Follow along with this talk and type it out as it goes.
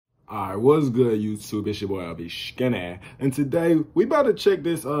Alright, what's good, YouTube? It's your boy LB Skinny, and today we about to check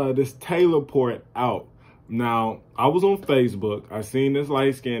this this Taylor port out. Now, I was on Facebook. I seen this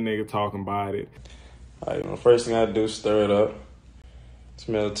light-skinned nigga talking about it. Alright, the first thing I do is stir it up.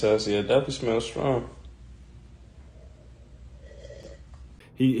 Smell the test. Yeah, it definitely smells strong.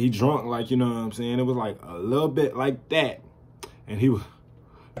 He drunk, like, you know what I'm saying? It was like a little bit like that, and he was.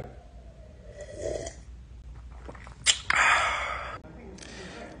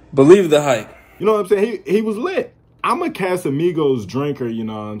 Believe the hype. You know what I'm saying? He was lit. I'm a Casamigos drinker, you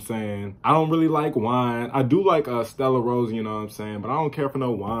know what I'm saying? I don't really like wine. I do like Stella Rosa, you know what I'm saying? But I don't care for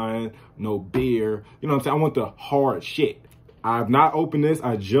no wine, no beer. You know what I'm saying? I want the hard shit. I've not opened this.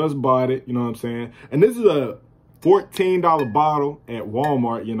 I just bought it, you know what I'm saying? And this is a $14 bottle at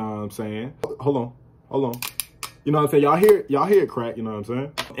Walmart, you know what I'm saying? Hold on. You know what I'm saying? Y'all hear it crack, you know what I'm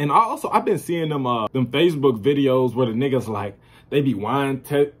saying? And also, I've been seeing them Facebook videos where the niggas like, they be wine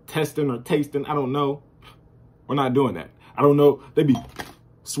testing or tasting. I don't know. We're not doing that. I don't know. They be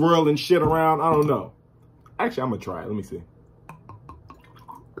swirling shit around. I don't know. Actually, I'm going to try it. Let me see.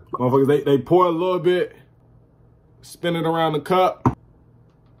 Motherfuckers, they pour a little bit, spin it around the cup.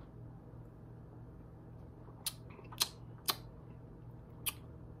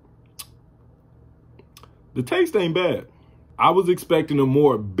 The taste ain't bad. I was expecting a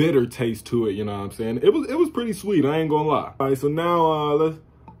more bitter taste to it, you know what I'm saying? It was pretty sweet, I ain't gonna lie. All right, so now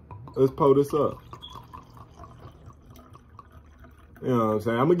let's pour this up. You know what I'm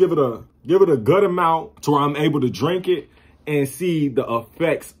saying? I'm gonna give it a good amount to where I'm able to drink it and see the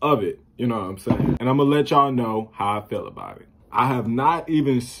effects of it, you know what I'm saying? And I'm gonna let y'all know how I feel about it. I have not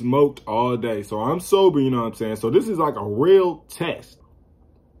even smoked all day, so I'm sober, you know what I'm saying? So this is like a real test.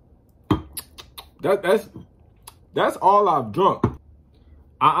 That's all I've drunk.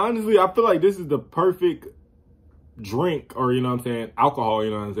 I feel like this is the perfect drink, or, you know what I'm saying, alcohol,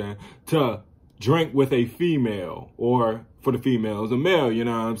 you know what I'm saying, to drink with a female, or for the females, a male, you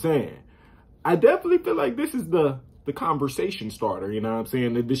know what I'm saying. I definitely feel like this is the conversation starter, you know what I'm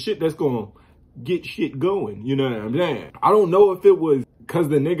saying, the shit that's gonna get shit going, you know what I'm saying. I don't know if it was because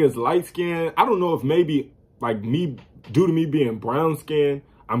the nigga's light skinned. I don't know if maybe, like, due to me being brown skinned,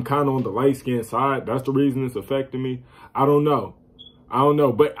 I'm kind of on the light skin side. That's the reason it's affecting me. I don't know.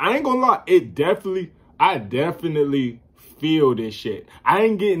 But I ain't gonna lie. I definitely feel this shit. I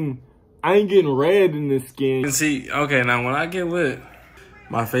ain't getting red in the skin. See, okay, now when I get lit,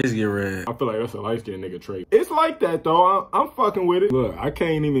 my face get red. I feel like that's a light skin nigga trait. It's like that though. I'm fucking with it. Look, I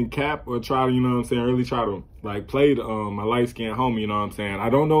can't even cap or try to, you know what I'm saying, really try to like play my light skin homie, you know what I'm saying. I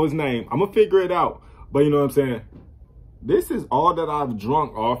don't know his name. I'm gonna figure it out. But you know what I'm saying? This is all that I've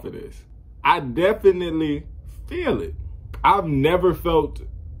drunk off of this. I definitely feel it. I've never felt,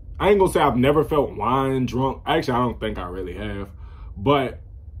 I ain't gonna say I've never felt wine drunk. Actually, I don't think I really have. But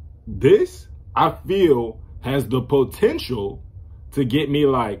this, I feel, has the potential to get me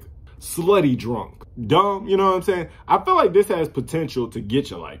like slutty drunk. Dumb, you know what I'm saying? I feel like this has potential to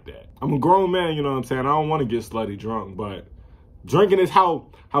get you like that. I'm a grown man, you know what I'm saying? I don't want to get slutty drunk, but drinking is how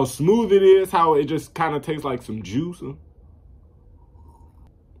smooth it is, how it just kind of tastes like some juice.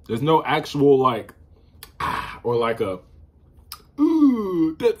 There's no actual like, or like a,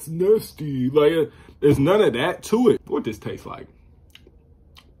 ooh, that's nasty. Like, there's none of that to it. What this tastes like?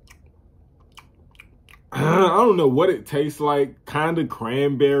 I don't know what it tastes like. Kind of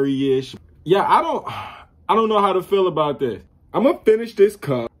cranberry-ish. Yeah, I don't know how to feel about this. I'm gonna finish this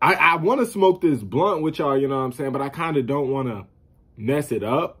cup. I want to smoke this blunt with y'all, you know what I'm saying? But I kind of don't want to mess it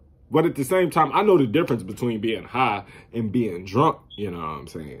up. But at the same time, I know the difference between being high and being drunk, you know what I'm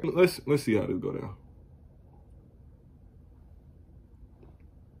saying? Let's see how this go down.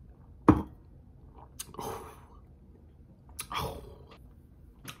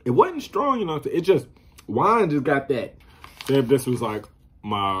 It wasn't strong, you know, it just, wine just got that. Say if this was like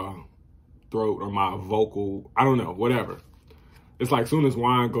my throat or my vocal, I don't know, whatever. It's like soon as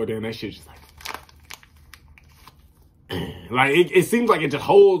wine go down, that shit just like, it seems like it just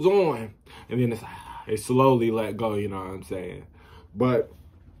holds on, and then it slowly let go, you know what I'm saying? But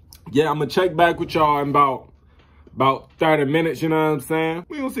yeah, I'm gonna check back with y'all in about 30 minutes, you know what I'm saying?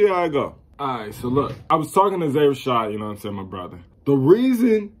 We gonna see how it go. All right, so look, I was talking to Zay Rashad, you know what I'm saying, my brother. The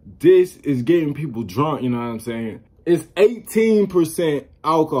reason this is getting people drunk, you know what I'm saying, it's 18%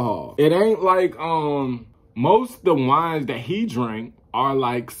 alcohol. It ain't like most of the wines that he drank are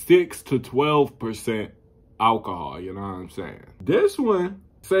like 6 to 12% alcohol, you know what I'm saying? This one,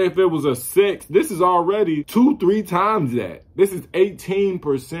 say if it was a 6, this is already 2-3 times that. This is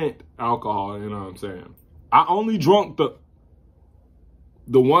 18% alcohol, you know what I'm saying? I only drunk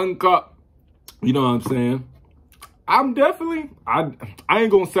the one cup, you know what I'm saying? I'm definitely, I ain't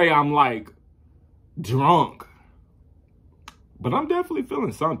gonna say I'm like drunk, but I'm definitely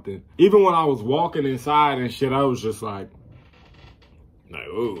feeling something. Even when I was walking inside and shit, I was just like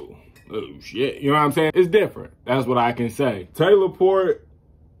oh shit. You know what I'm saying? It's different. That's what I can say. Taylor Port,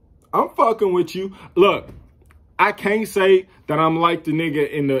 I'm fucking with you. Look, I can't say that I'm like the nigga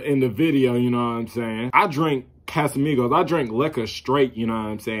in the video, you know what I'm saying? I drink Casamigos. I drink liquor straight, you know what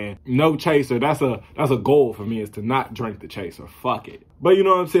I'm saying? No chaser. That's a goal for me, is to not drink the chaser. Fuck it. But you know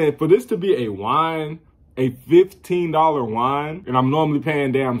what I'm saying? For this to be a wine, a $15 wine, and I'm normally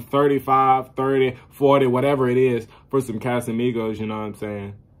paying damn 35, 30, 40, whatever it is for some Casamigos, you know what I'm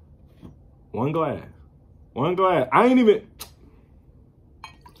saying? One glass. One glass. I ain't even...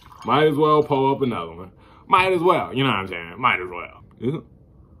 Might as well pull up another one. Might as well, you know what I'm saying? Might as well. Yeah.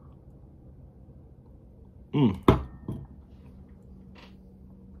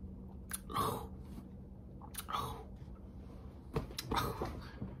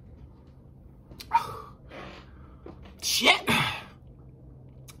 Shit.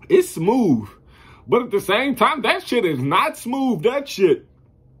 It's smooth. But at the same time, that shit is not smooth. That shit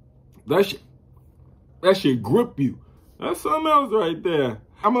grip you. That's something else right there.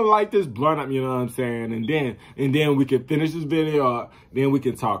 I'm gonna light this blunt up, you know what I'm saying? And then we can finish this video up, then we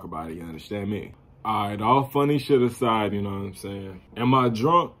can talk about it, you understand me? All right, all funny shit aside, you know what I'm saying? Am I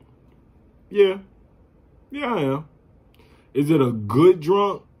drunk? Yeah. Yeah, I am. Is it a good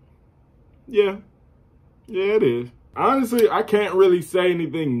drunk? Yeah. Yeah, it is. Honestly, I can't really say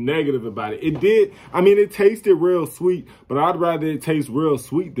anything negative about it. It did, I mean, it tasted real sweet, but I'd rather it taste real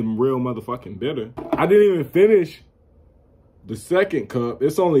sweet than real motherfucking bitter. I didn't even finish the second cup.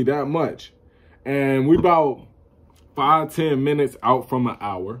 It's only that much. And we about 5-10 minutes out from an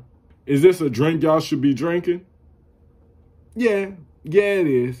hour. Is this a drink y'all should be drinking? Yeah. Yeah, it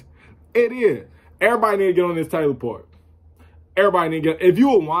is. It is. Everybody need to get on this Taylor Port. Everybody need to get... If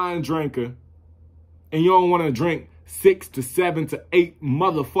you a wine drinker and you don't want to drink 6 to 7 to 8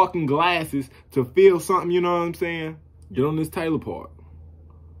 motherfucking glasses to feel something, you know what I'm saying? Get on this Taylor Port.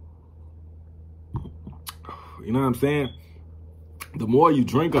 You know what I'm saying? The more you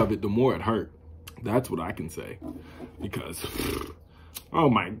drink of it, the more it hurt. That's what I can say. Because, oh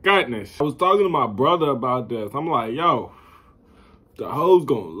my goodness. I was talking to my brother about this. I'm like, yo, the hoes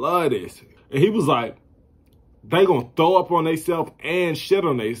gonna love this. And he was like, they gonna throw up on themselves and shit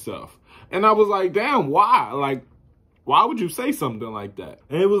on themselves. And I was like, damn, why? Like, why would you say something like that?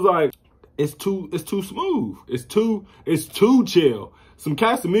 And it was like, it's too smooth. It's too chill. Some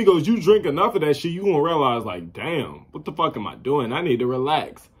Casamigos, you drink enough of that shit, you gonna realize, like, damn, what the fuck am I doing? I need to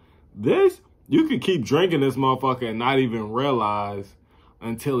relax. This, you could keep drinking this motherfucker and not even realize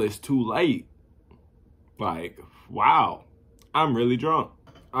until it's too late. Like, wow, I'm really drunk.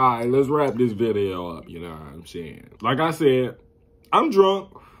 All right, let's wrap this video up, you know what I'm saying? Like I said, I'm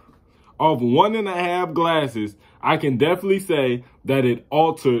drunk. Off 1.5 glasses, I can definitely say that it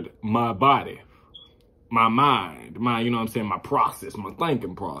altered my body, my mind, you know what I'm saying, my process, my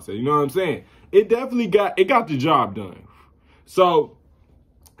thinking process, you know what I'm saying? It definitely got the job done. So,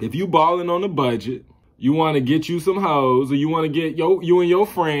 if you balling on a budget, you want to get you some hoes, or you want to get you and your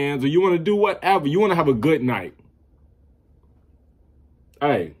friends, or you want to do whatever, you want to have a good night.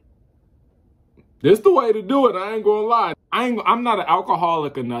 Hey, this the way to do it, I ain't gonna lie. I'm not an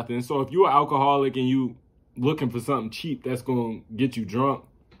alcoholic or nothing, so if you're an alcoholic and you looking for something cheap that's gonna get you drunk,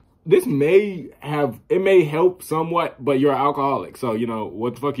 this may help somewhat, but you're an alcoholic. So, you know,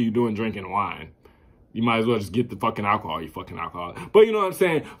 what the fuck are you doing drinking wine? You might as well just get the fucking alcohol, you fucking alcoholic. But you know what I'm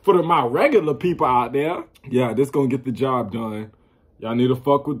saying? For my regular people out there, yeah, this gonna get the job done. Y'all need to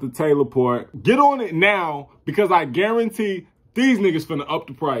fuck with the Taylor Port. Get on it now, because I guarantee these niggas finna up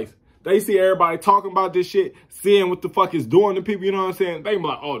the price. They see everybody talking about this shit, seeing what the fuck it's doing to people, you know what I'm saying? They be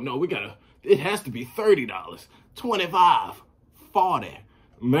like, oh no, it has to be $30, $25, $40.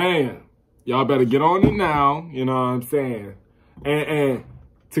 Man, y'all better get on it now, you know what I'm saying? And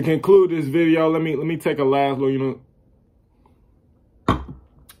to conclude this video, let me take a last little, you know.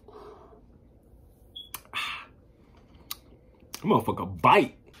 Motherfucker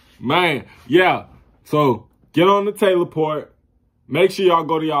bite. Man, yeah. So get on the Taylor Port. Make sure y'all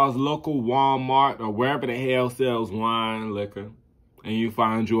go to y'all's local Walmart or wherever the hell sells wine, liquor, and you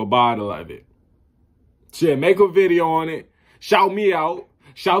find you a bottle of it. Shit, make a video on it. Shout me out.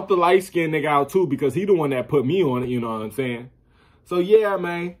 Shout the light-skinned nigga out too, because he the one that put me on it, you know what I'm saying? So yeah,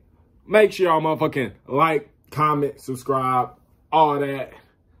 man. Make sure y'all motherfucking like, comment, subscribe, all that.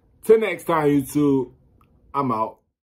 Till next time, YouTube, I'm out.